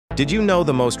Did you know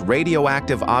the most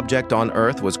radioactive object on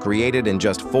Earth was created in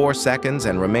just 4 seconds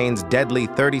and remains deadly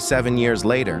 37 years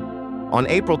later? On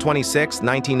April 26,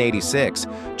 1986,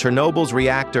 Chernobyl's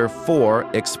reactor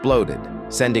 4 exploded,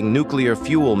 sending nuclear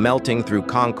fuel melting through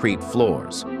concrete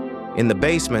floors. In the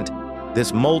basement,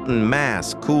 this molten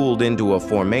mass cooled into a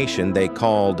formation they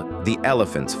called the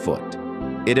elephant's foot.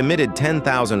 It emitted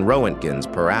 10,000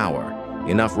 roentgens per hour,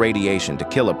 enough radiation to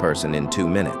kill a person in 2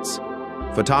 minutes.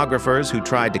 Photographers who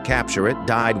tried to capture it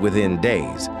died within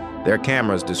days, their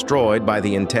cameras destroyed by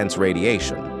the intense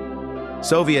radiation.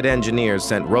 Soviet engineers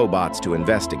sent robots to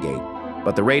investigate,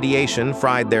 but the radiation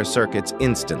fried their circuits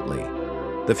instantly.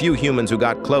 The few humans who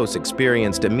got close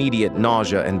experienced immediate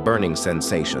nausea and burning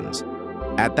sensations.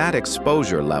 At that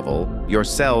exposure level, your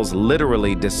cells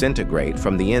literally disintegrate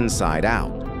from the inside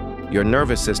out. Your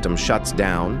nervous system shuts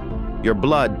down, your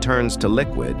blood turns to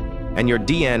liquid, and your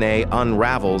DNA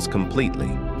unravels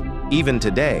completely. Even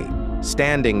today,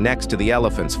 standing next to the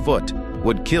elephant's foot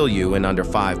would kill you in under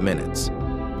 5 minutes.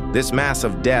 This mass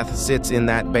of death sits in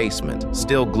that basement,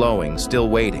 still glowing, still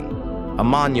waiting, a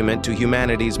monument to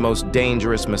humanity's most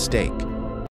dangerous mistake,